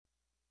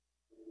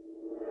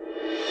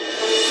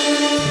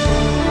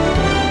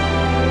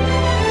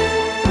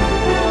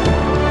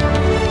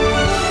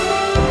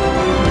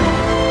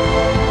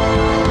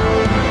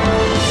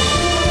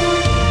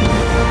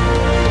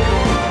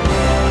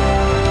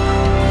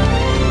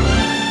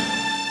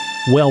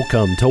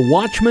Welcome to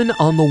Watchmen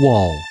on the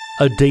Wall,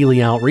 a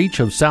daily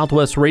outreach of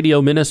Southwest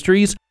Radio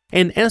Ministries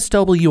and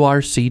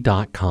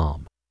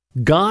SWRC.com.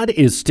 God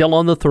is still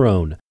on the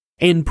throne,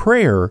 and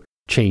prayer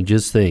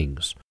changes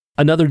things.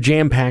 Another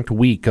jam-packed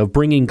week of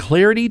bringing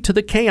clarity to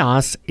the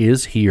chaos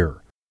is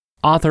here.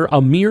 Author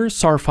Amir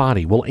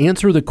Sarfati will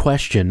answer the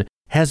question,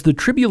 has the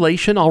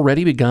tribulation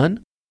already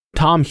begun?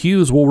 Tom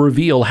Hughes will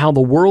reveal how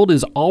the world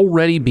is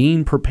already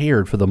being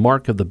prepared for the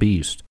mark of the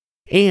beast.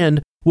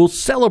 And we'll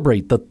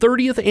celebrate the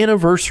 30th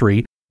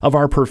anniversary of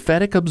our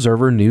Prophetic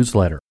Observer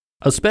newsletter.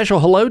 A special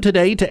hello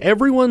today to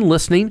everyone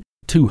listening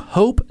to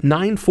Hope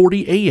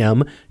 940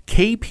 AM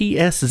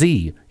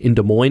KPSZ in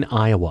Des Moines,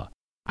 Iowa.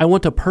 I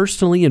want to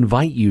personally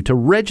invite you to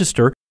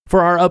register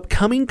for our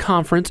upcoming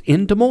conference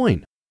in Des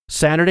Moines.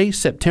 Saturday,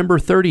 September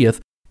 30th,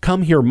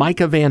 come hear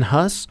Micah Van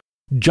Huss,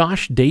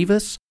 Josh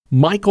Davis,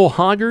 Michael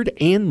Hoggard,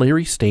 and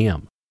Larry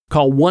Stamm.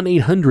 Call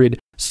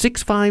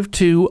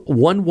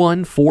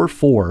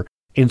 1-800-652-1144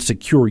 and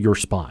secure your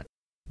spot.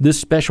 This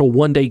special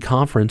one-day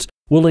conference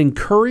will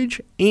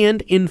encourage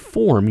and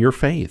inform your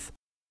faith.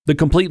 The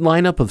complete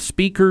lineup of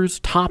speakers,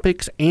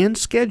 topics, and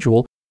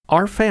schedule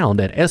are found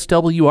at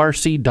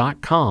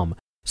swrc.com.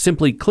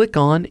 Simply click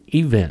on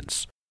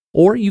Events.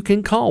 Or you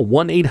can call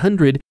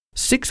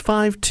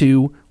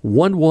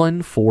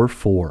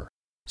 1-800-652-1144.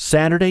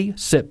 Saturday,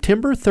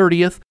 September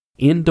 30th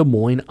in Des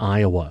Moines,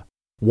 Iowa.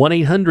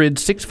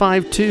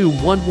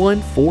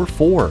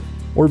 1-800-652-1144.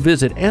 Or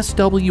visit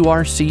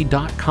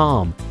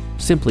swrc.com.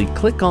 Simply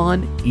click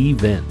on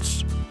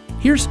Events.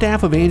 Here's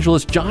Staff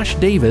Evangelist Josh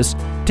Davis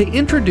to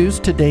introduce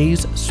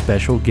today's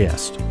special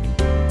guest.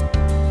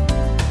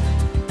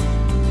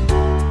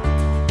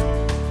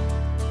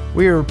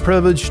 We are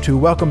privileged to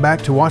welcome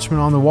back to Watchmen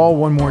on the Wall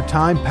one more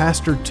time,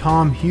 Pastor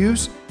Tom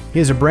Hughes. He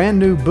has a brand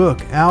new book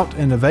out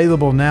and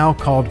available now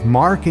called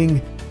Marking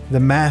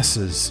the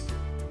Masses.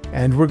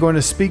 And we're going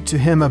to speak to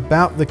him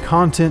about the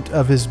content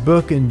of his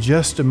book in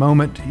just a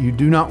moment. You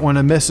do not want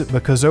to miss it,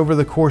 because over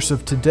the course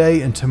of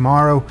today and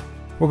tomorrow,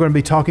 we're going to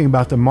be talking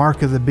about the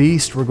mark of the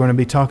beast. We're going to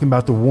be talking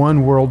about the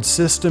one world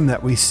system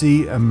that we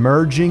see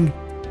emerging.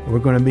 We're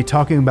going to be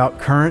talking about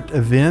current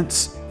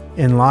events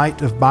in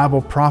light of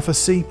Bible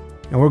prophecy.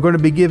 And we're going to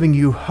be giving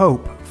you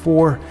hope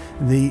for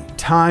the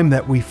time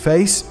that we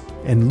face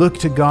and look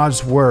to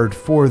God's Word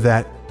for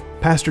that.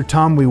 Pastor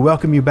Tom, we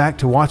welcome you back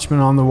to Watchmen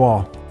on the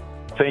Wall.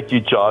 Thank you,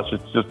 Josh.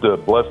 It's just a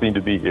blessing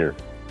to be here.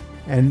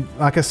 And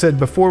like I said,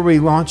 before we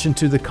launch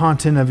into the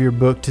content of your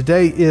book,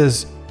 today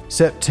is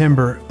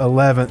September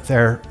 11th.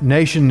 Our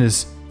nation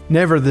is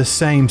never the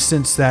same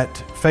since that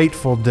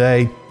fateful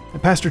day.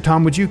 And Pastor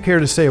Tom, would you care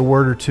to say a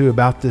word or two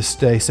about this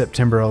day,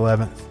 September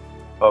 11th?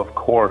 Of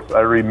course.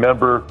 I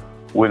remember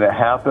when it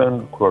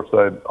happened, of course,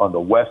 I'm on the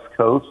West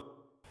Coast,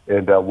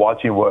 and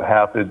watching what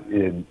happened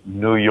in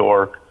New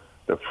York,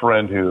 the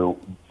friend who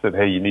said,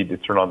 hey, you need to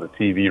turn on the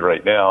TV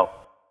right now,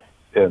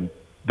 and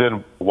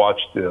then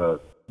watched the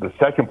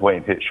second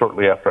plane hit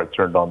shortly after I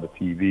turned on the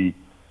TV.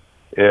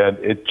 And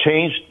it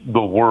changed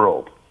the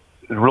world.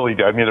 It really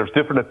did. I mean, there's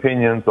different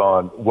opinions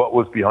on what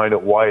was behind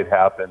it, why it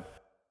happened,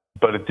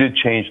 but it did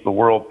change the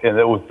world. And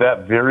it was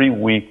that very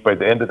week, by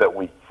the end of that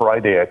week,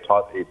 Friday, I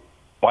taught a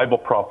Bible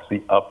prophecy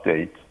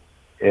update.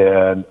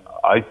 And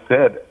I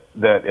said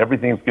that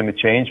everything's going to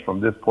change from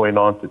this point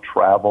on to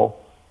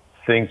travel.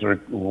 Things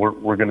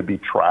we're going to be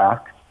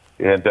tracked.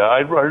 And I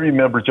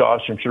remember,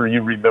 Josh, I'm sure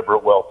you remember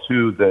it well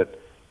too, that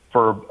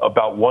for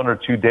about 1 or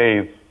 2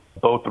 days,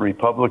 both the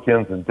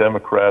Republicans and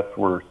Democrats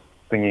were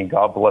singing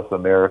God Bless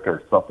America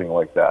or something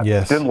like that.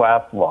 Yes. It didn't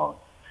last long.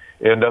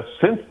 And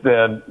since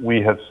then,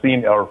 we have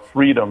seen our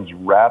freedoms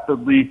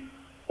rapidly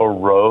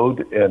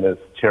erode, and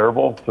it's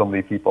terrible. So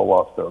many people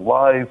lost their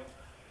lives.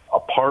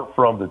 Apart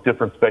from the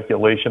different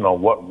speculation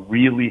on what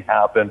really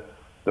happened,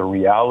 the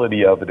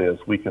reality of it is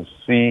we can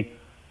see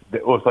that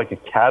it was like a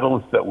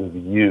catalyst that was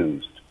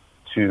used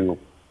to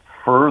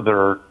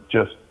further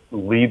just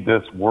lead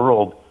this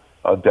world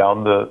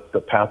down the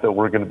path that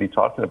we're going to be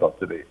talking about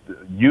today,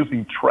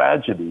 using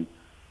tragedy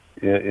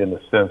in a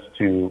sense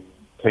to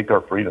take our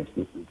freedoms.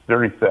 It's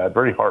very sad,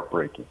 very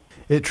heartbreaking.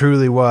 It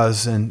truly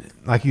was. And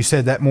like you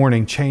said, that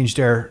morning changed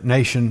our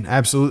nation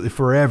absolutely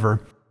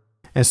forever.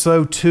 And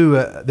so,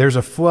 too, there's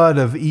a flood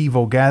of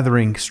evil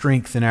gathering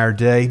strength in our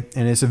day,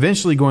 and it's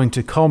eventually going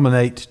to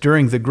culminate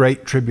during the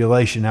Great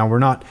Tribulation. Now, we're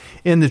not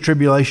in the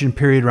tribulation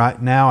period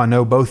right now. I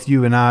know both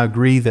you and I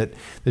agree that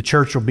the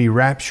church will be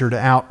raptured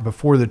out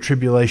before the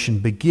tribulation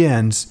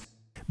begins.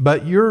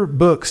 But your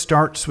book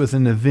starts with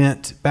an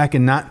event back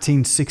in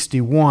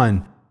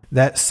 1961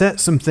 that set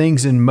some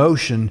things in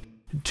motion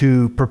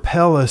to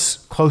propel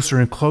us closer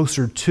and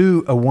closer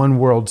to a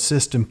one-world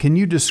system. Can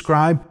you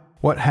describe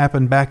what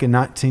happened back in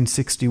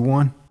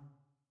 1961?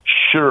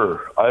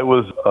 Sure. I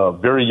was a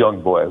very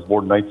young boy. I was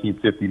born in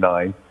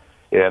 1959.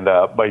 And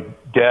my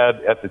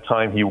dad, at the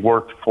time, he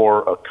worked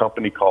for a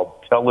company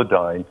called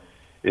Teledyne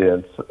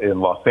in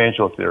Los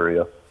Angeles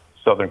area,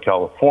 Southern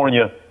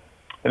California.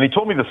 And he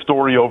told me the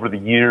story over the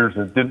years,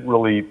 and it didn't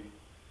really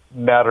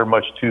matter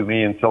much to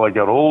me until I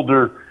got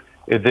older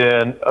And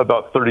then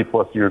about 30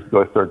 plus years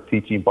ago, I started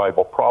teaching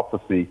Bible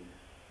prophecy,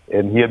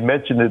 and he had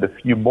mentioned it a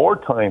few more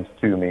times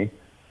to me,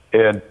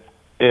 and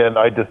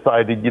I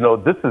decided,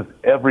 this is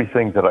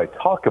everything that I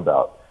talk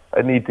about.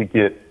 I need to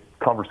get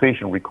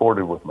conversation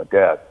recorded with my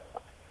dad.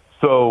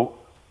 So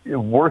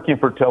working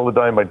for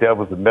Teledyne, my dad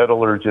was a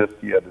metallurgist.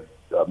 He had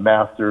a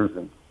master's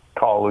in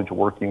college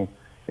working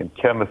in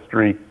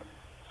chemistry.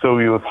 So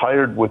he was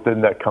hired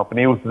within that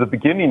company. It was the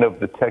beginning of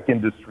the tech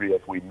industry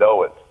as we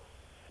know it.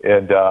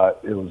 And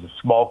it was a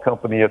small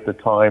company at the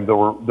time. There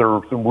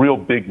were some real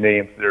big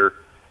names there.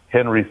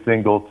 Henry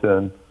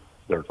Singleton,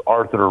 there's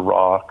Arthur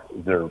Rock,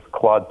 there's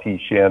Claude T.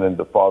 Shannon,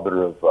 the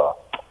father of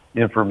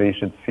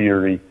information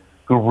theory,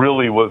 who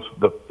really was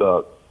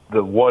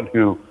the one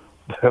who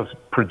has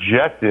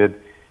projected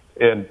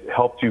and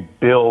helped to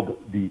build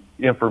the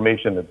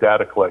information and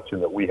data collection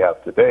that we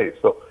have today.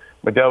 So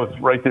my dad was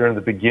right there in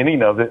the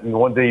beginning of it, and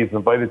one day he's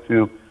invited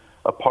to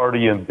a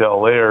party in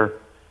Bel Air,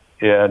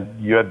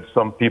 and you had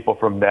some people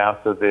from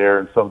NASA there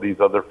and some of these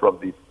other from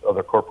these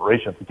other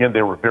corporations. Again,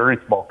 they were very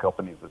small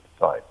companies at the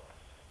time.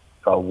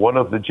 One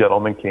of the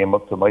gentlemen came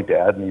up to my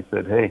dad and he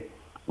said, "Hey,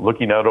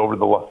 looking out over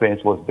the Los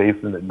Angeles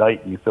basin at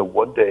night," and he said,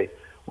 "One day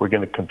we're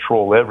going to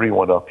control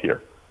everyone up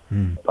here."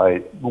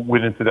 I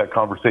went into that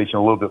conversation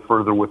a little bit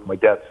further with my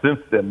dad since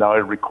then. Now, I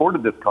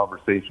recorded this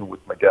conversation with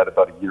my dad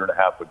about a year and a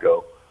half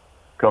ago,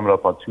 coming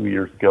up on 2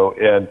 years ago.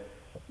 And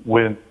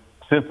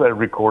since I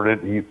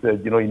recorded, he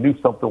said, he knew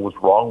something was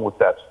wrong with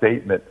that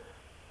statement.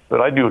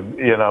 But I knew,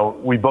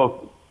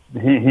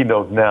 he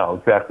knows now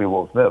exactly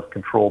what was meant,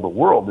 control the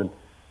world. And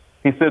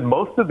he said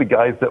most of the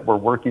guys that were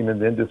working in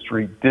the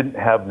industry didn't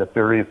have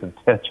nefarious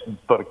intentions,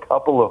 but a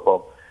couple of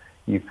them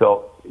he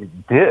felt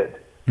it did.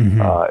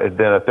 And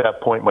then at that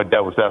point, my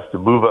dad was asked to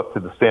move up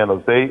to the San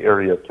Jose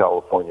area of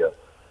California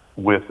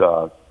with,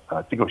 I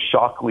think it was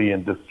Shockley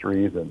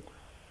Industries, and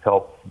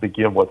help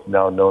begin what's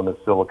now known as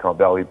Silicon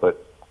Valley,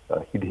 but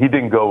he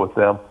didn't go with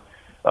them.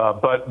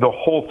 But the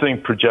whole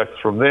thing projects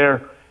from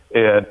there,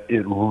 and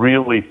it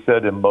really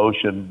set in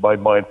motion my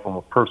mind from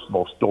a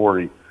personal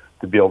story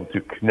to be able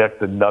to connect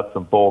the nuts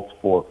and bolts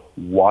for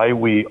why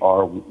we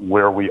are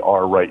where we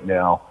are right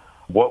now,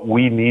 what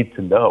we need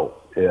to know,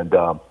 and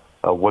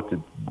what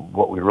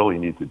we really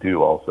need to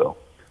do also.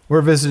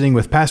 We're visiting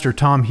with Pastor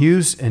Tom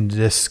Hughes and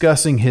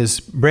discussing his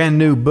brand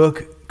new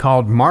book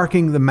called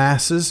Marking the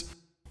Masses.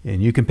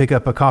 And you can pick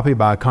up a copy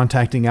by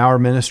contacting our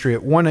ministry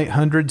at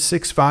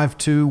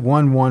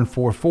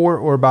 1-800-652-1144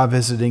 or by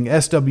visiting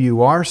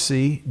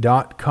swrc.com.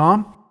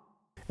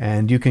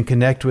 And you can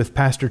connect with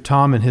Pastor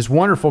Tom and his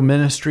wonderful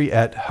ministry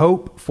at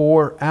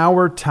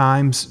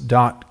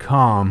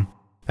hopeforourtimes.com.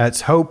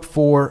 That's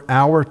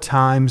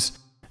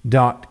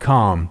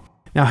hopeforourtimes.com.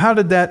 Now, how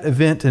did that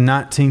event in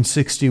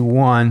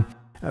 1961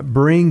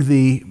 bring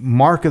the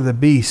mark of the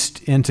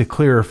beast into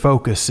clearer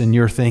focus in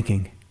your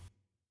thinking?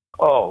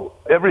 Oh,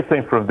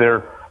 everything from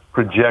there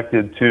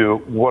projected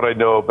to what I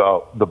know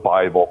about the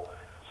Bible.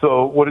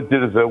 So what it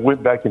did is I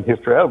went back in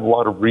history. I have a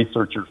lot of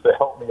researchers that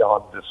helped me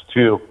on this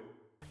too,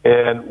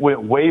 and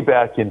went way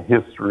back in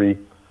history,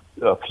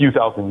 a few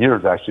thousand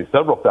years, actually,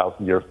 several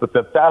thousand years, but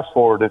then fast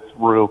forwarded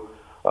through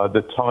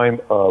the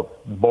time of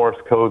Morse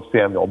code,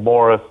 Samuel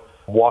Morse,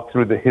 walk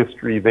through the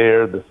history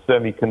there, the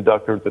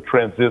semiconductor, the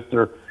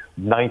transistor,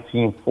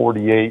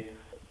 1948,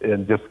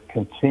 and just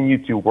continue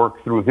to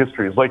work through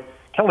history. It's kind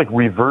of like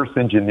reverse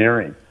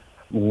engineering,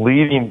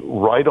 leading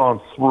right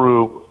on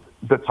through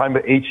the time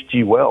of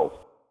H.G. Wells.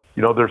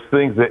 There's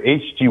things that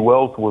H.G.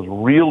 Wells was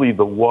really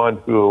the one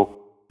who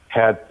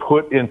had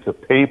put onto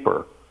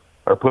paper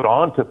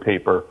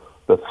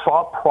the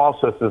thought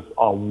processes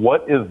on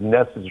what is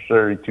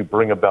necessary to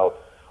bring about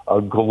a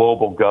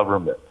global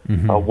government,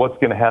 what's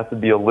going to have to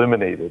be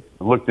eliminated.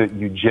 Looked at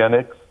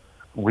eugenics,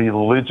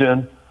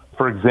 religion.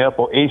 For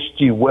example,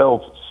 H.G.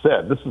 Wells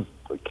said, this is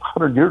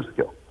 100 years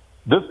ago.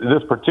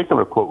 This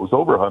particular quote was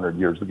over 100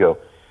 years ago.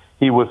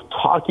 He was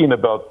talking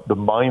about the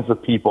minds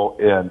of people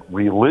and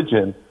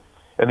religion,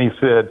 and he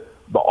said,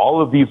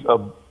 all of these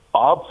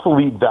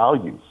obsolete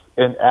values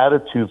and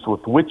attitudes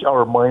with which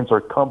our minds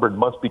are cumbered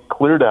must be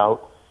cleared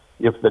out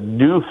if the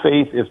new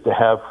faith is to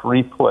have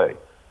free play.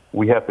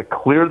 We have to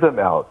clear them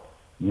out,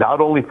 not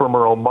only from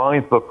our own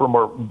minds, but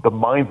from the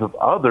minds of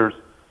others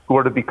who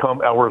are to become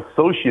our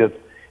associates.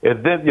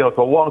 And then, it's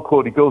a long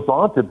quote. He goes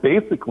on to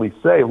basically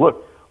say,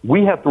 look,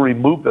 we have to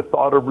remove the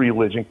thought of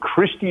religion.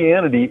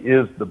 Christianity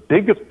is the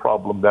biggest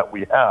problem that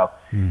we have,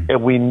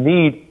 and we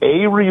need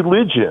a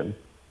religion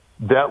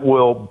that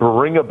will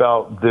bring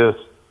about this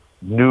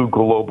new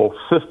global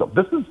system.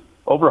 This is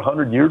over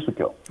 100 years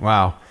ago.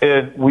 Wow.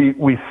 And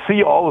we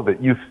see all of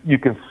it. You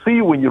can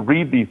see when you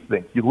read these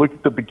things. You look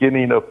at the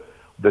beginning of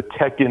the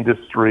tech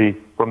industry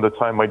from the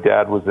time my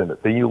dad was in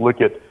it. Then you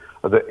look at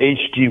the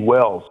H.G.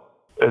 Wells.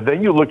 And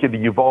then you look at the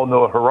Yuval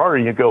Noah Harari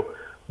and you go,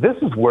 this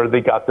is where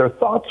they got their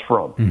thoughts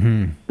from.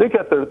 They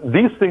got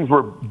these things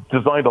were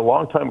designed a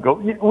long time ago.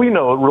 We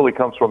know it really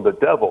comes from the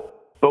devil.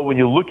 But when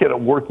you look at it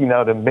working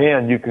out in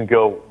man, you can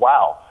go,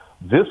 wow,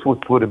 this was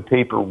put in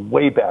paper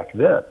way back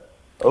then.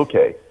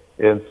 Okay.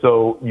 And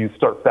so you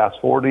start fast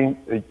forwarding.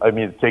 I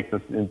mean, it takes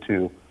us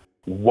into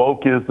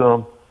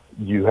wokeism.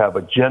 You have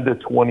Agenda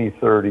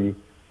 2030.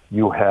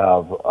 You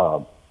have,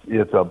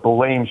 it's a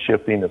blame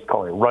shifting. It's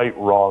calling right,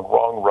 wrong,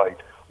 wrong, right.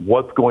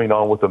 What's going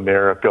on with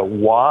America?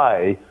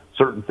 Why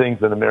certain things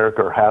in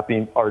America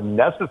are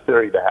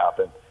necessary to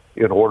happen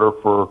in order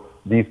for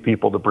these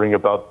people to bring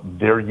about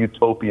their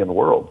utopian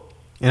world.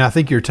 And I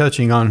think you're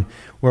touching on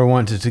where I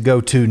wanted to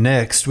go to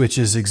next, which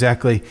is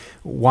exactly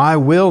why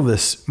will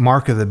this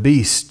mark of the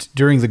beast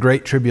during the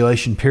Great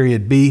Tribulation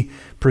period be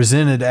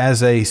presented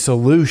as a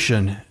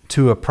solution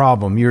to a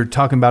problem? You're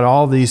talking about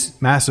all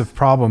these massive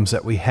problems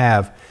that we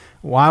have.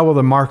 Why will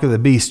the mark of the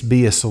beast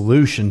be a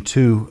solution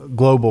to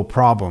global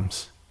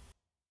problems?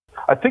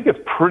 I think it's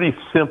pretty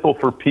simple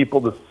for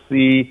people to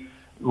see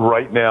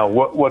right now.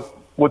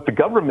 What the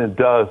government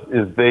does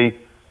is they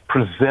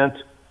present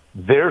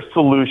their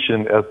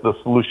solution as the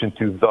solution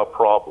to the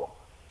problem.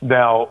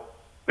 Now,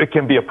 it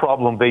can be a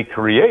problem they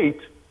create,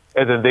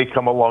 and then they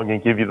come along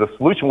and give you the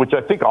solution, which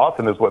I think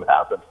often is what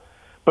happens.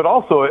 But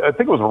also, I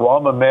think it was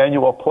Rahm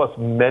Emanuel plus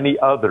many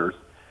others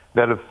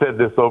that have said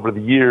this over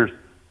the years,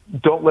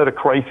 don't let a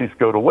crisis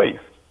go to waste.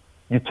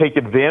 You take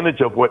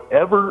advantage of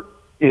whatever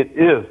it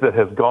is that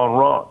has gone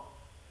wrong,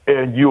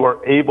 and you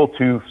are able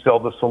to sell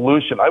the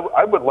solution.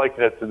 I would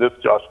liken it to this,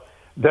 Josh,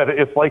 that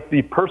it's like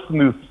the person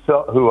who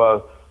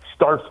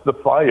starts the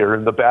fire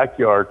in the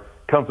backyard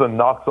comes and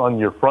knocks on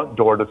your front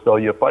door to sell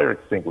you a fire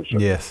extinguisher.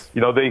 Yes.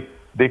 You know,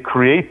 they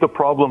create the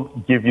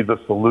problem, give you the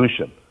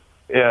solution.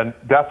 And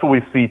that's what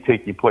we see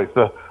taking place.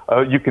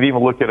 You could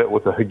even look at it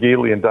with a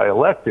Hegelian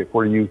dialectic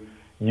where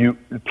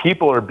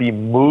people are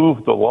being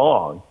moved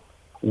along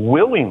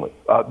willingly.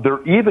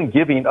 They're even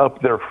giving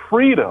up their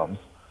freedoms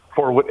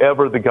for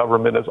whatever the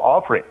government is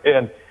offering.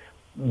 And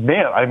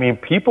man, I mean,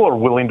 people are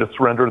willing to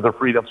surrender their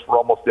freedoms for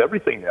almost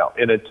everything now.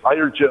 An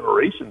entire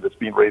generation that's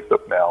being raised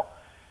up now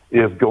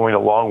is going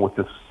along with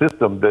this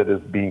system that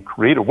is being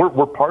created.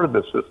 We're part of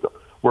this system.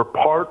 We're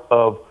part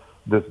of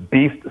this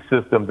beast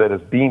system that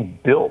is being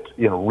built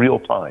in real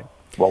time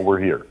while we're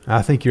here.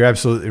 I think you're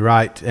absolutely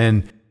right.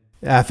 And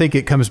I think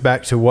it comes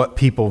back to what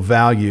people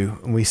value.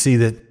 And we see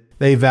that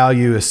they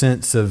value a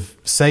sense of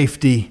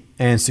safety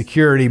and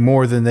security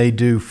more than they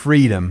do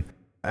freedom.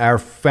 Our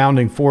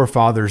founding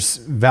forefathers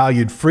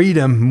valued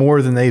freedom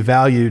more than they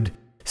valued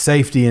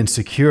safety and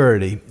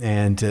security,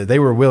 and they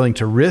were willing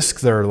to risk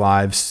their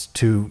lives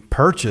to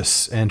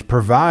purchase and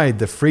provide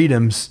the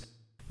freedoms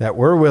that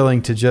we're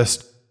willing to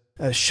just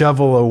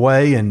shovel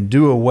away and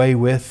do away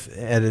with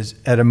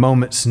at a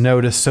moment's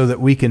notice so that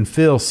we can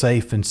feel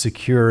safe and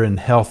secure and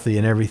healthy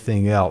and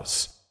everything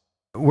else.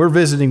 We're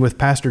visiting with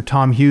Pastor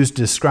Tom Hughes,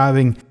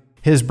 describing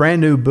his brand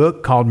new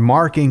book called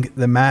Marking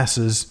the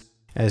Masses,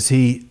 as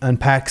he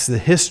unpacks the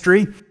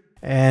history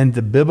and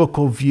the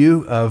biblical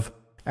view of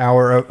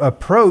our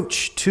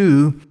approach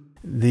to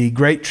the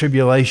Great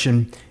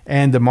Tribulation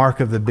and the mark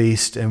of the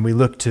beast, and we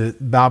look to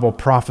Bible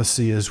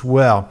prophecy as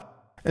well.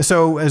 And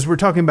so as we're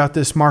talking about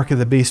this mark of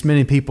the beast,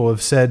 many people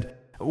have said,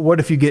 what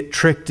if you get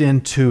tricked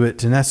into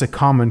it? And that's a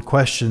common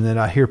question that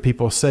I hear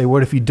people say.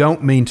 What if you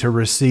don't mean to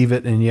receive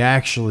it and you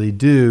actually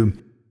do?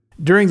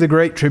 During the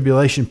Great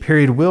Tribulation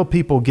period, will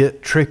people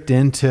get tricked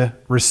into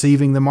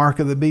receiving the mark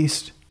of the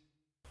beast?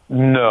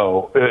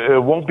 No,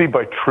 it won't be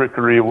by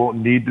trickery. It won't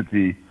need to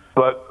be.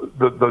 But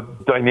the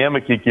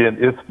dynamic,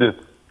 again, is this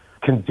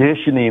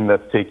conditioning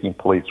that's taking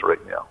place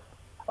right now.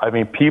 I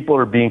mean, people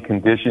are being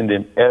conditioned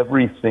in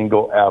every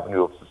single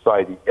avenue of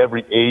society.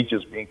 Every age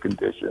is being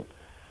conditioned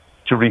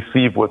to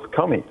receive what's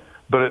coming.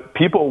 But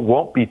people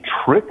won't be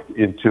tricked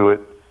into it.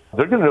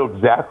 They're going to know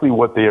exactly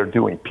what they are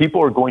doing.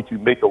 People are going to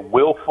make a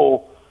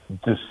willful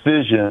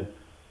decision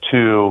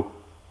to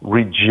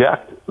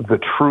reject the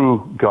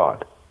true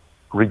God,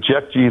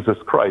 reject Jesus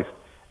Christ,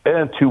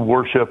 and to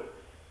worship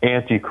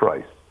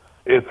Antichrist.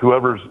 It's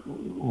whoever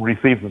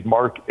receives his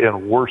mark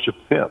and worships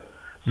him.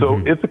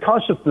 So it's a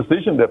conscious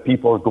decision that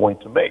people are going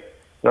to make.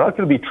 They're not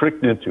going to be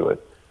tricked into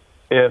it.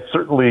 And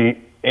certainly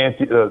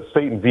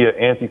Satan via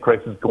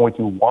Antichrist is going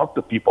to want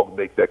the people to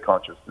make that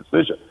conscious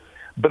decision.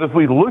 But if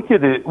we look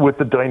at it with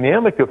the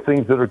dynamic of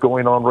things that are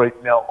going on right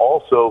now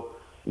also,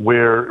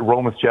 where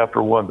Romans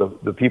chapter 1,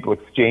 the people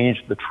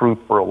exchange the truth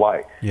for a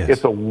lie. Yes.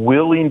 It's a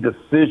willing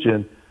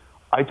decision.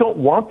 I don't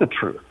want the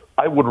truth.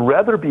 I would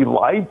rather be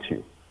lied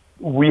to.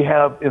 We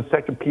have in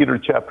 2 Peter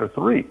chapter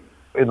 3,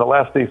 in the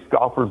last days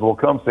scoffers will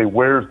come say,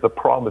 where's the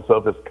promise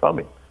of his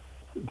coming?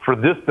 For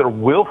this, they're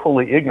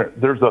willfully ignorant.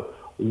 There's a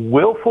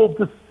willful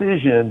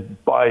decision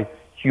by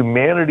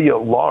humanity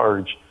at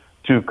large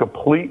to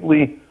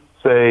completely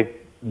say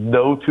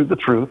no to the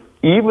truth,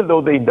 even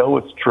though they know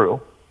it's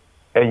true,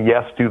 and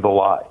yes to the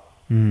lie.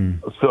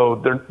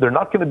 So they're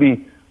not going to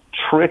be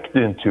tricked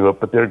into it,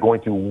 but they're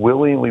going to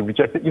willingly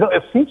reject it. You know,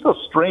 it seems so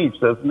strange,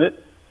 doesn't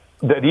it?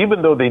 That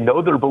even though they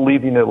know they're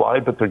believing a lie,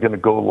 but they're going to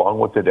go along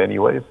with it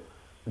anyways.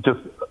 Just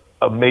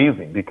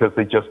amazing, because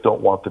they just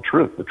don't want the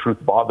truth. The truth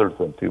bothers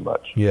them too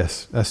much.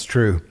 Yes, that's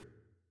true.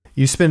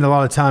 You spend a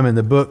lot of time in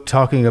the book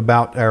talking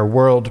about our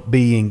world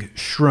being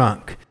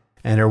shrunk.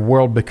 and our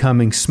world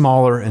becoming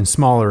smaller and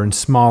smaller and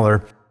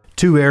smaller.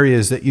 Two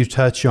areas that you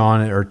touch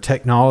on are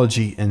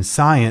technology and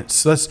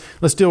science.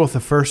 Let's deal with the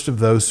first of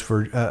those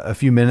for a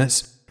few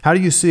minutes. How do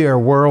you see our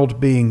world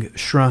being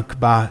shrunk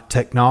by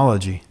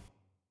technology?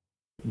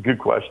 Good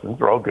questions.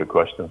 They're all good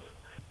questions.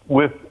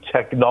 With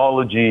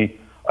technology,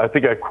 I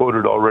think I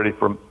quoted already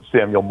from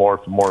Samuel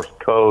Morse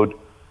code,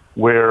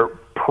 where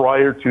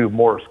prior to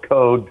Morse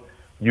code,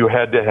 you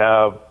had to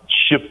have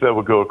ships that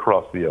would go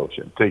across the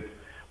ocean.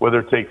 Whether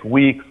it takes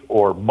weeks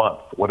or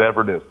months,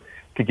 whatever it is,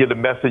 to get a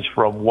message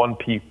from one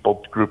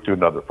people group to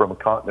another, from a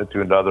continent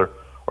to another,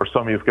 or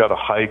somebody who's got to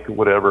hike,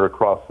 whatever,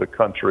 across the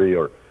country,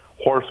 or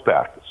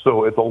horseback.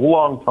 So it's a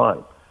long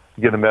time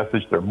to get a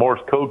message there. Morse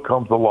code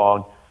comes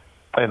along,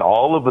 and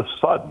all of a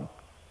sudden,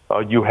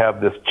 you have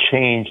this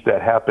change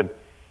that happened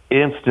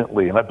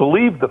instantly. And I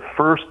believe the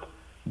first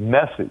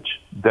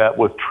message that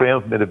was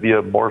transmitted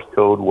via Morse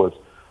code was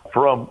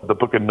from the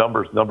book of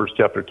Numbers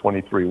chapter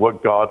 23.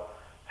 What God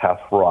hath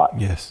wrought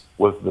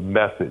was the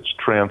message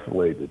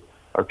translated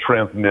or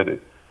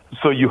transmitted.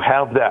 So you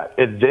have that.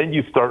 And then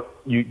you start,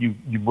 you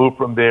move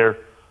from there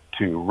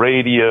to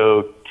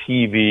radio,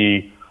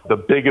 TV. The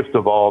biggest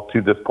of all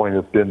to this point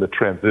has been the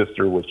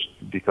transistor, which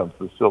becomes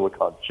the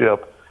silicon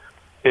chip.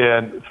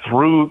 And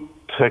through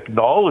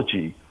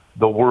technology,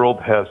 the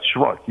world has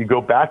shrunk. You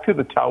go back to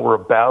the Tower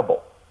of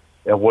Babel,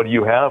 and what do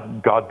you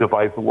have? God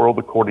divides the world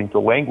according to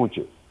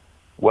languages.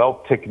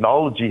 Well,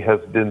 technology has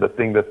been the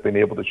thing that's been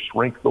able to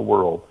shrink the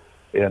world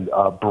and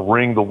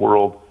bring the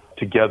world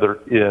together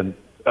in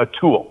a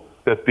tool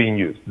that's being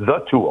used,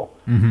 the tool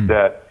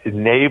that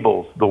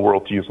enables the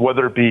world to use,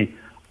 whether it be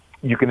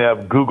you can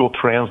have Google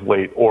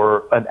Translate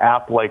or an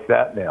app like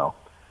that now,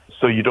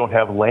 so you don't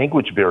have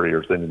language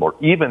barriers anymore.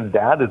 Even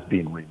that is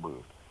being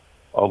removed,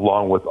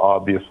 along with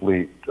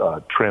obviously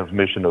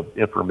transmission of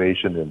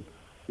information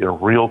in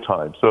real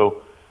time.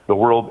 So the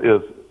world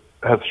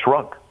has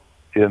shrunk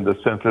in the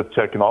sense of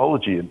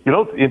technology. And you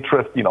know what's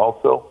interesting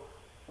also,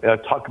 and I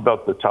talk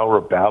about the Tower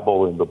of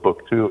Babel in the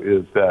book too,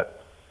 is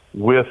that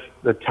with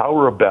the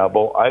Tower of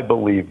Babel, I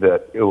believe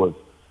that it was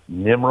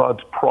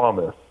Nimrod's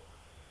promise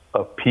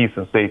of peace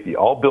and safety.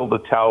 I'll build a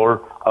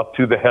tower up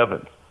to the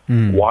heavens.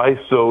 Why?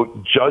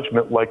 So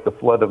judgment like the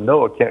flood of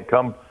Noah can't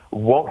come,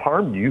 won't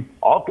harm you.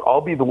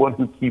 I'll be the one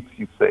who keeps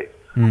you safe.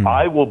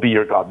 I will be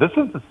your God. This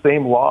is the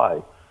same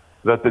lie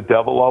that the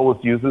devil always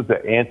uses,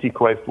 that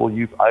Antichrist will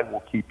use. I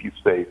will keep you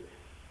safe.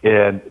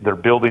 And they're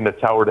building a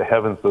tower to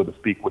heaven, so to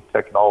speak, with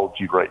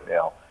technology right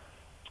now.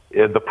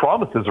 And the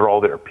promises are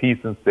all there. Peace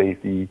and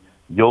safety,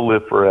 you'll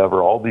live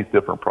forever. All these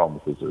different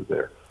promises are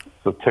there.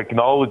 So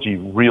technology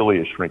really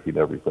is shrinking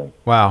everything.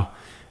 Wow.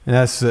 And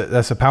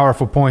that's a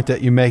powerful point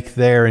that you make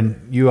there.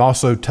 And you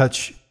also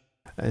touch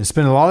and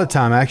spend a lot of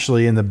time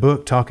actually in the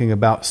book talking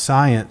about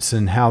science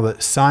and how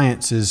that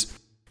science is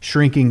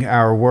shrinking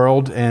our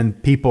world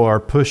and people are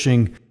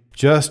pushing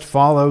just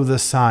follow the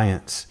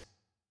science.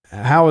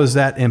 How is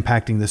that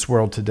impacting this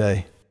world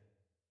today?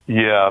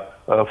 Yeah,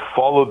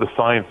 follow the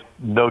science,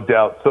 no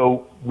doubt.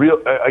 So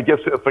I guess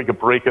if I could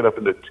break it up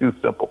into two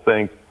simple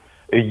things.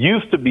 It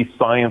used to be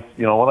science,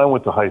 when I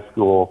went to high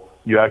school,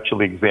 you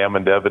actually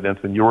examined evidence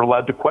and you were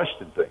allowed to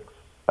question things.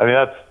 I mean,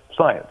 that's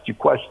science. You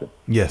question.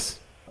 Yes.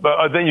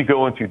 But then you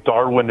go into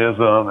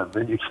Darwinism, and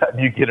then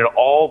you get into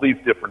all these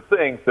different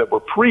things that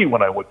were pre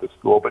when I went to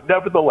school. But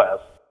nevertheless,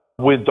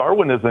 when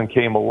Darwinism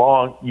came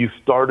along, you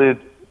started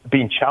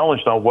being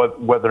challenged on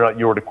whether or not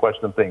you were to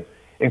question things,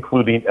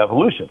 including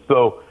evolution.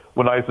 So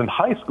when I was in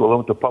high school, I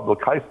went to public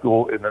high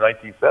school in the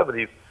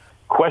 1970s,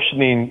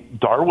 questioning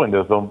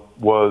Darwinism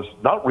was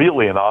not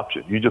really an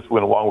option. You just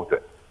went along with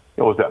it.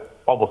 It was that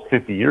almost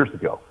 50 years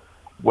ago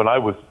when I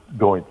was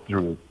going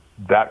through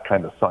that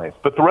kind of science.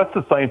 But the rest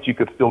of science you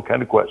could still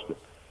kind of question.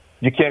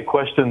 You can't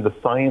question the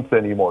science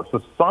anymore.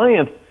 So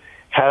science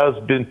has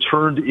been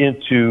turned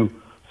into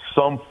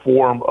some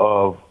form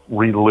of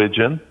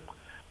religion,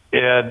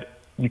 and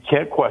you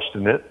can't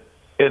question it.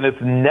 And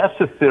it's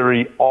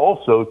necessary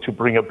also to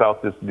bring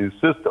about this new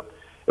system.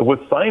 And what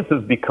science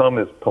has become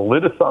is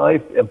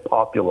politicized and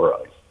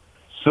popularized.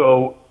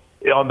 So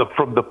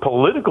from the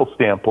political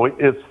standpoint,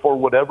 it's for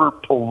whatever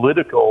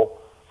political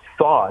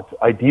thought,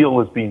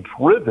 ideal is being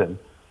driven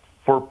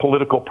for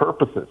political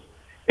purposes.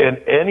 And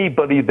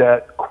anybody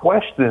that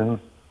questions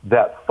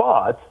that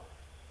thought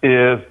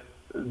is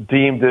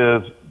deemed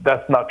as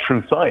that's not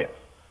true science.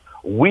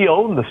 We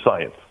own the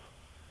science.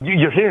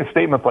 You're hearing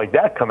statements like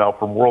that come out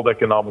from World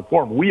Economic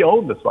Forum. We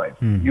own the science,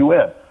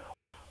 UN.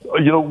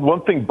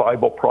 One thing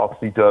Bible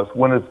prophecy does,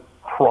 when it's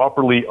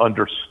properly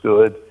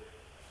understood,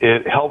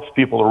 it helps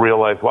people to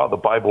realize, wow, the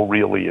Bible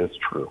really is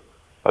true.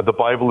 The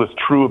Bible is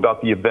true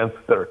about the events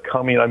that are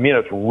coming. I mean,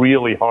 it's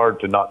really hard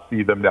to not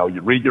see them now.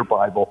 You read your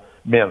Bible,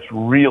 man, it's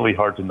really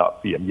hard to not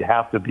see them. You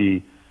have to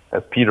be,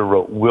 as Peter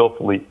wrote,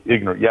 willfully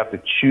ignorant. You have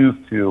to choose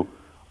to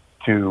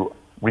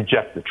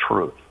reject the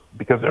truth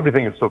because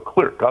everything is so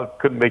clear. God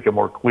couldn't make it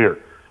more clear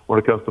when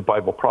it comes to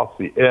Bible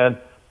prophecy. And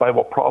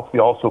Bible prophecy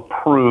also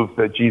proves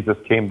that Jesus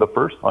came the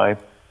first time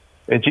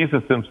And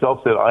Jesus himself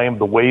said, I am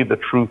the way, the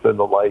truth, and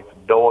the life.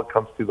 No one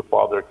comes to the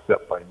Father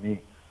except by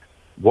me.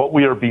 What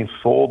we are being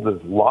sold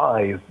as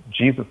lies,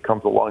 Jesus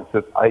comes along and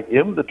says, I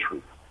am the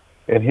truth.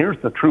 And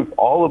here's the truth.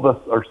 All of us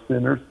are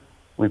sinners.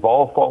 We've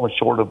all fallen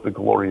short of the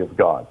glory of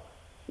God.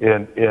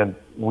 And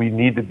we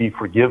need to be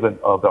forgiven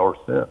of our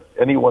sins.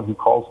 Anyone who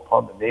calls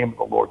upon the name of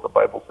the Lord, the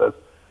Bible says,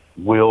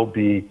 will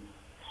be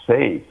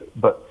saved.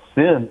 But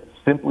sin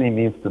simply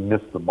means to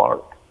miss the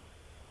mark.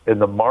 And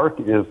the mark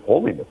is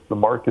holiness. The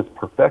mark is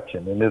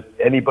perfection. And is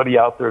anybody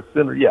out there a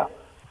sinner? Yeah,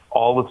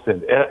 all have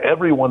sinned.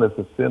 Everyone is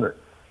a sinner.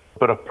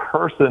 But a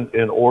person,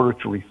 in order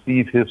to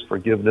receive his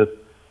forgiveness,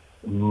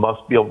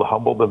 must be able to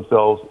humble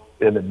themselves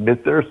and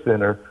admit they're a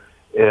sinner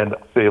and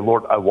say,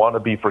 Lord, I want to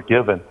be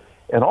forgiven.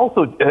 And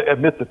also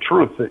admit the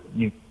truth that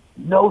you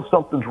know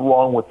something's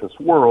wrong with this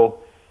world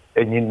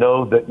and you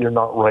know that you're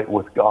not right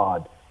with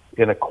God.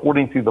 And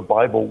according to the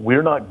Bible,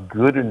 we're not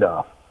good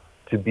enough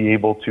to be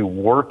able to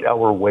work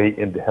our way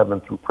into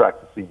heaven through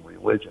practicing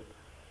religion.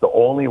 The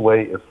only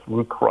way is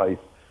through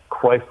Christ.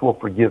 Christ will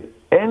forgive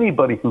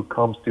anybody who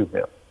comes to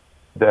him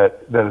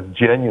that is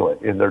genuine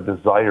in their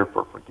desire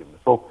for forgiveness.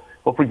 So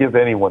he'll forgive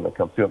anyone that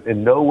comes to him.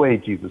 In no way,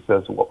 Jesus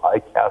says, will I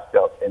cast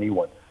out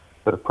anyone.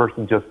 But a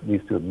person just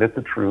needs to admit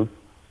the truth,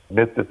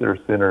 admit that they're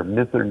a sinner,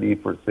 admit their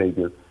need for a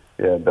Savior,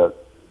 and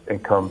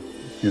come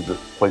to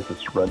this place of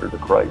surrender to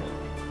Christ.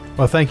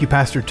 Well, thank you,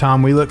 Pastor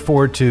Tom. We look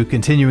forward to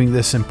continuing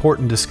this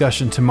important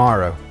discussion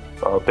tomorrow.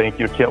 Thank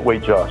you. Can't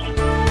wait, Josh.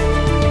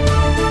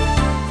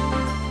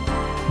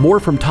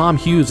 More from Tom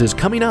Hughes is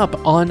coming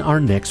up on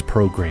our next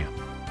program.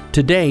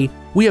 Today,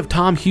 we have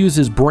Tom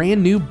Hughes'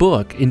 brand new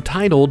book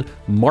entitled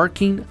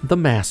Marking the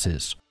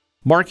Masses.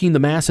 Marking the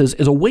Masses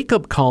is a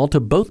wake-up call to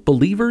both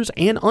believers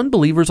and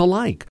unbelievers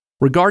alike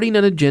regarding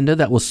an agenda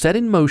that was set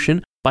in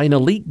motion by an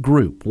elite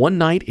group one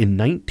night in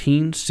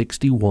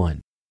 1961.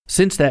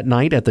 Since that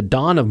night, at the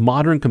dawn of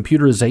modern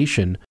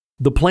computerization,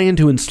 the plan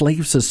to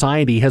enslave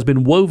society has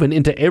been woven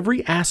into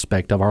every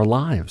aspect of our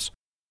lives.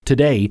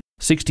 Today,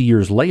 60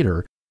 years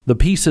later, the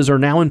pieces are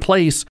now in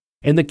place,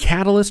 and the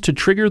catalyst to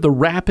trigger the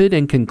rapid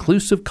and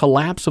conclusive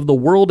collapse of the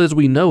world as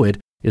we know it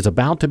is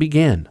about to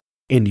begin,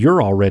 and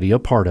you're already a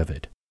part of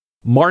it.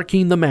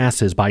 Marking the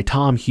Masses by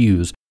Tom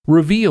Hughes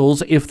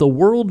reveals if the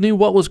world knew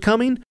what was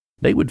coming,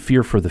 they would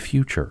fear for the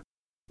future.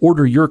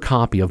 Order your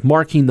copy of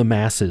Marking the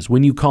Masses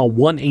when you call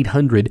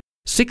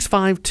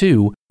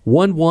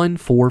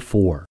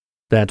 1-800-652-1144.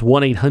 That's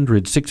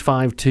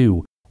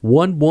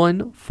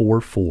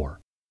 1-800-652-1144.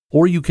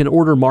 Or you can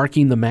order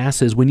Marking the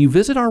Masses when you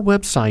visit our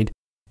website,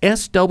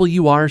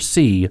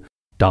 swrc.com.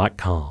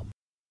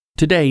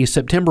 Today,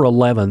 September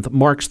 11th,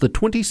 marks the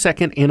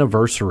 22nd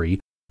anniversary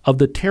of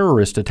the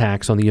terrorist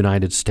attacks on the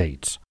United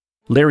States.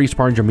 Larry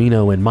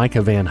Spargimino and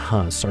Micah Van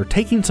Huss are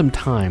taking some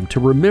time to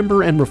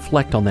remember and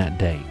reflect on that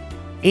day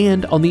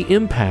and on the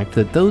impact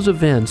that those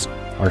events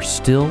are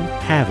still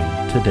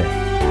having today.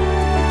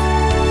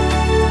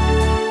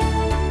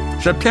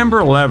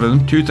 September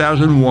 11,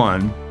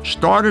 2001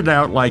 started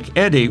out like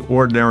any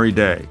ordinary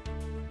day.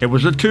 It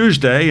was a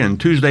Tuesday, and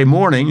Tuesday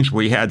mornings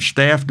we had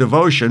staff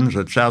devotions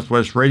at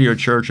Southwest Radio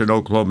Church in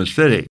Oklahoma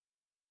City.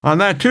 On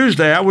that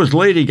Tuesday, I was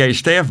leading a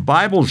staff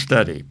Bible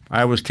study.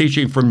 I was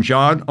teaching from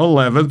John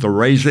 11, the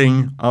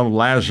raising of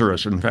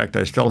Lazarus. In fact,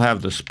 I still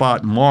have the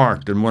spot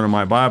marked in one of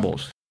my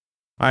Bibles.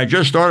 I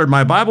just started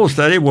my Bible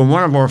study when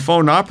one of our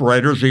phone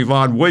operators,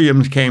 Yvonne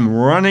Williams, came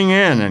running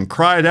in and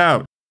cried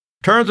out,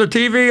 "Turn the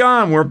TV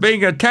on, we're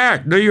being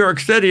attacked, New York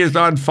City is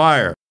on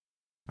fire."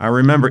 I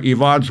remember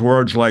Yvonne's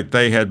words like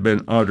they had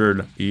been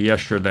uttered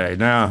yesterday.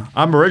 Now,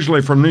 I'm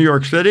originally from New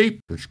York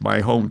City, it's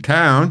my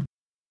hometown,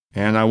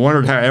 and I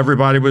wondered how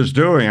everybody was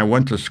doing. I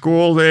went to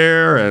school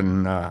there,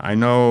 and I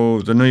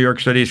know the New York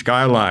City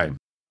skyline.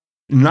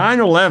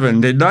 9/11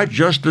 did not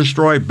just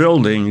destroy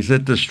buildings,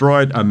 it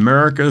destroyed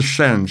America's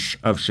sense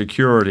of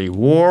security.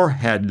 War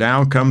had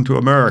now come to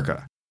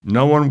America.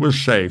 No one was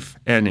safe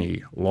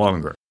any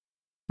longer.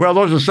 Well,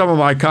 those are some of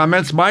my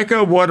comments.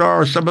 Micah, what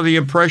are some of the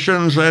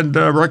impressions and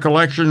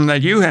recollection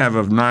that you have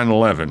of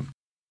 9/11?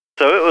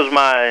 So it was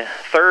my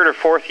third or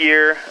fourth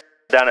year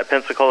down at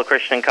Pensacola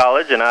Christian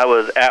College, and I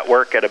was at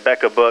work at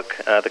Abeka Book,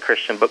 the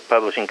Christian book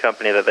publishing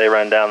company that they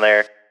run down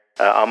there,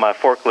 on my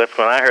forklift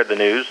when I heard the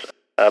news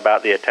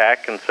about the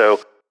attack. And so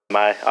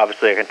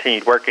obviously I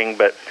continued working,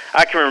 but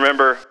I can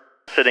remember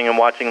sitting and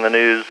watching the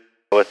news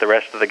with the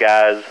rest of the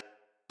guys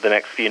the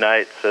next few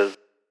nights as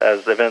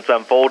events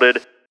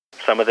unfolded.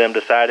 Some of them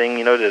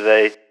deciding, do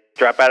they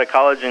drop out of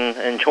college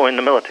and join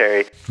the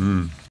military?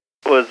 It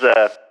was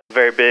a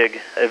very big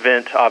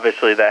event,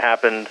 obviously, that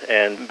happened,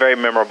 and very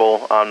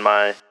memorable on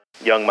my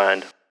young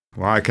mind.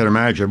 Well, I can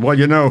imagine. Well,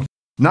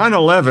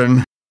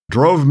 9/11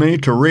 drove me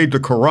to read the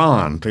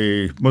Quran,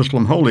 the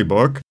Muslim holy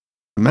book.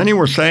 Many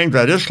were saying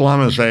that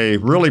Islam is a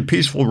really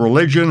peaceful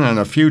religion, and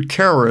a few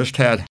terrorists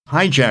had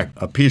hijacked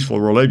a peaceful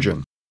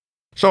religion.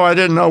 So I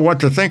didn't know what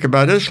to think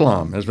about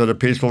Islam. Is it a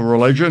peaceful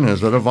religion?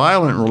 Is it a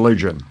violent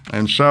religion?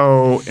 And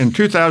so in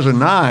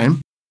 2009,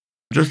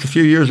 just a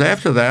few years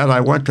after that, I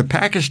went to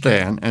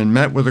Pakistan and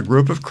met with a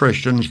group of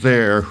Christians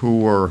there who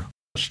were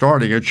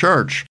starting a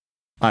church.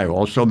 I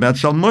also met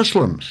some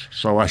Muslims,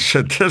 so I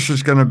said, this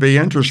is going to be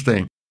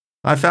interesting.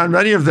 I found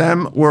many of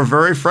them were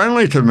very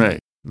friendly to me.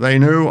 They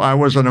knew I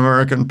was an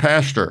American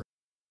pastor.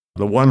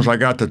 The ones I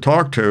got to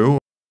talk to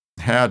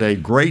had a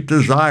great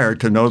desire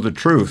to know the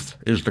truth.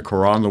 Is the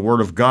Quran the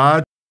Word of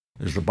God?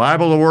 Is the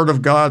Bible the Word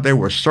of God? They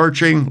were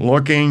searching,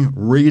 looking,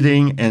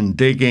 reading, and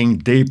digging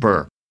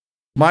deeper.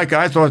 Mike,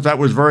 I thought that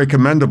was very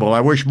commendable.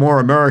 I wish more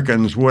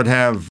Americans would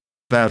have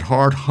that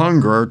heart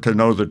hunger to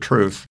know the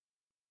truth.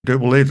 I do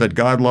believe that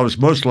God loves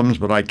Muslims,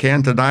 but I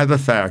can't deny the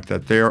fact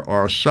that there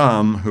are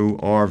some who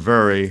are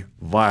very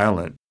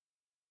violent.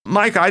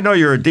 Mike, I know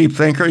you're a deep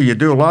thinker. You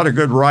do a lot of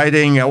good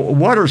writing.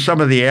 What are some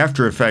of the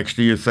after effects,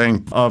 do you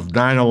think, of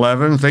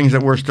 9/11, things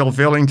that we're still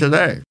feeling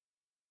today?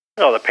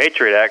 Oh, the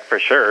Patriot Act, for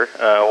sure.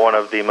 One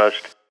of the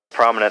most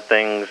prominent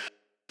things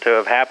to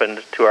have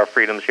happened to our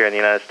freedoms here in the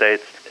United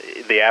States,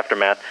 the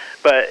aftermath.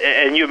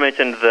 And you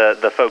mentioned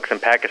the folks in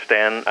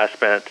Pakistan. I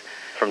spent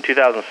from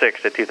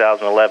 2006 to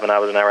 2011, I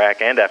was in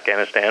Iraq and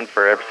Afghanistan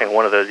for every single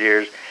one of those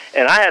years.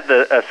 And I had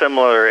a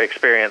similar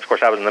experience. Of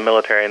course, I was in the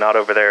military, not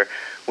over there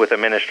with a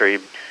ministry.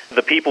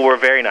 The people were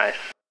very nice.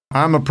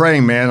 I'm a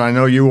praying man. I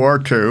know you are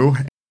too.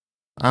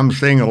 I'm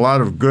seeing a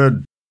lot of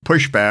good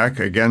pushback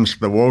against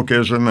the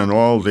wokeism and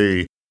all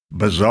the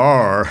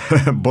bizarre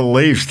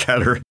beliefs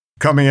that are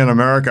coming in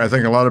America. I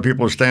think a lot of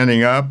people are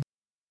standing up.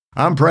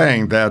 I'm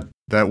praying that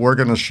we're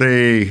going to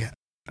see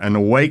an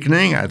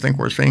awakening. I think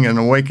we're seeing an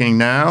awakening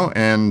now.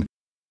 And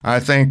I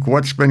think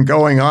what's been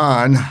going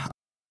on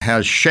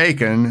has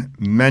shaken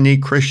many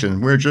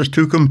Christians. We're just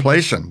too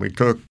complacent. We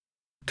took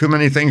too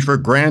many things for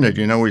granted.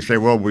 You know, we say,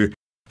 well, we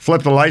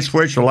flip the light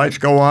switch, the lights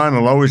go on,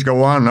 it'll always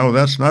go on. No,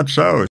 that's not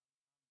so.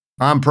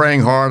 I'm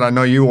praying hard. I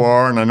know you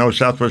are, and I know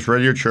Southwest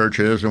Radio Church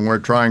is, and we're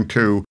trying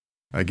to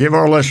give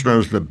our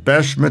listeners the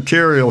best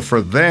material for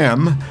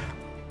them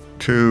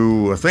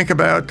to think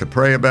about, to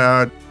pray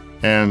about,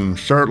 and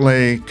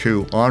certainly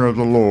to honor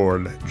the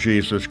Lord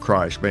Jesus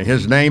Christ. May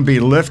His name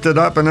be lifted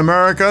up in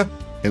America,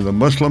 in the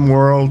Muslim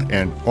world,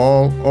 and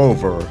all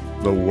over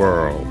the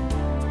world.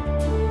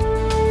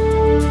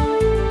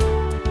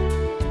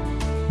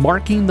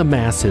 Marking the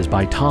Masses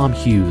by Tom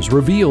Hughes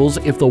reveals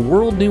if the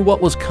world knew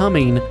what was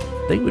coming,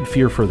 they would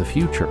fear for the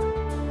future.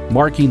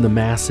 Marking the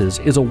Masses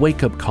is a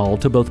wake-up call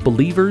to both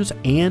believers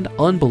and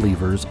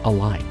unbelievers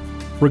alike,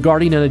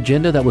 regarding an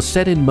agenda that was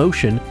set in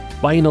motion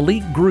by an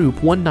elite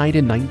group one night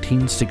in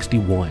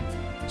 1961.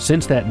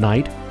 Since that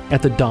night,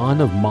 at the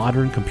dawn of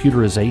modern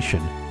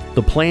computerization,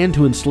 the plan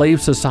to enslave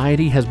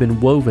society has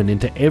been woven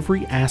into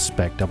every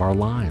aspect of our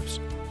lives.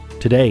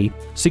 Today,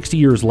 60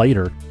 years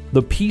later,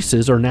 the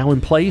pieces are now in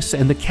place,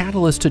 and the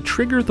catalyst to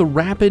trigger the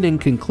rapid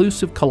and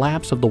conclusive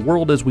collapse of the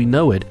world as we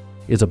know it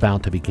is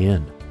about to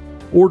begin.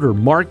 Order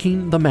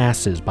Marking the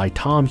Masses by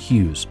Tom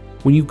Hughes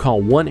when you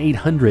call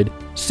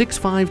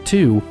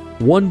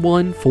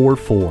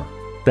 1-800-652-1144.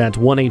 That's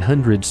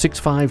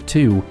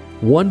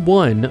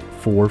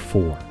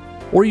 1-800-652-1144.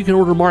 Or you can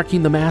order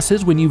Marking the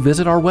Masses when you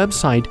visit our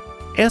website,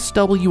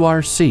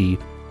 swrc.com.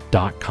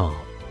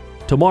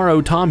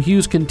 Tomorrow, Tom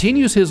Hughes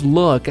continues his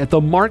look at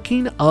the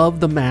marking of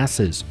the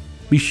masses.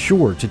 Be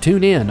sure to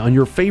tune in on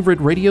your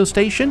favorite radio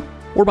station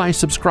or by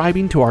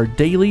subscribing to our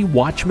daily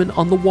Watchman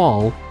on the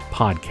Wall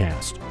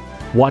podcast.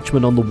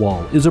 Watchman on the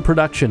Wall is a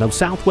production of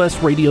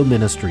Southwest Radio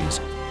Ministries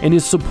and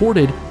is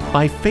supported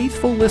by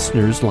faithful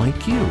listeners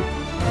like you.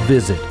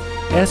 Visit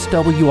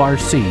swrc.com.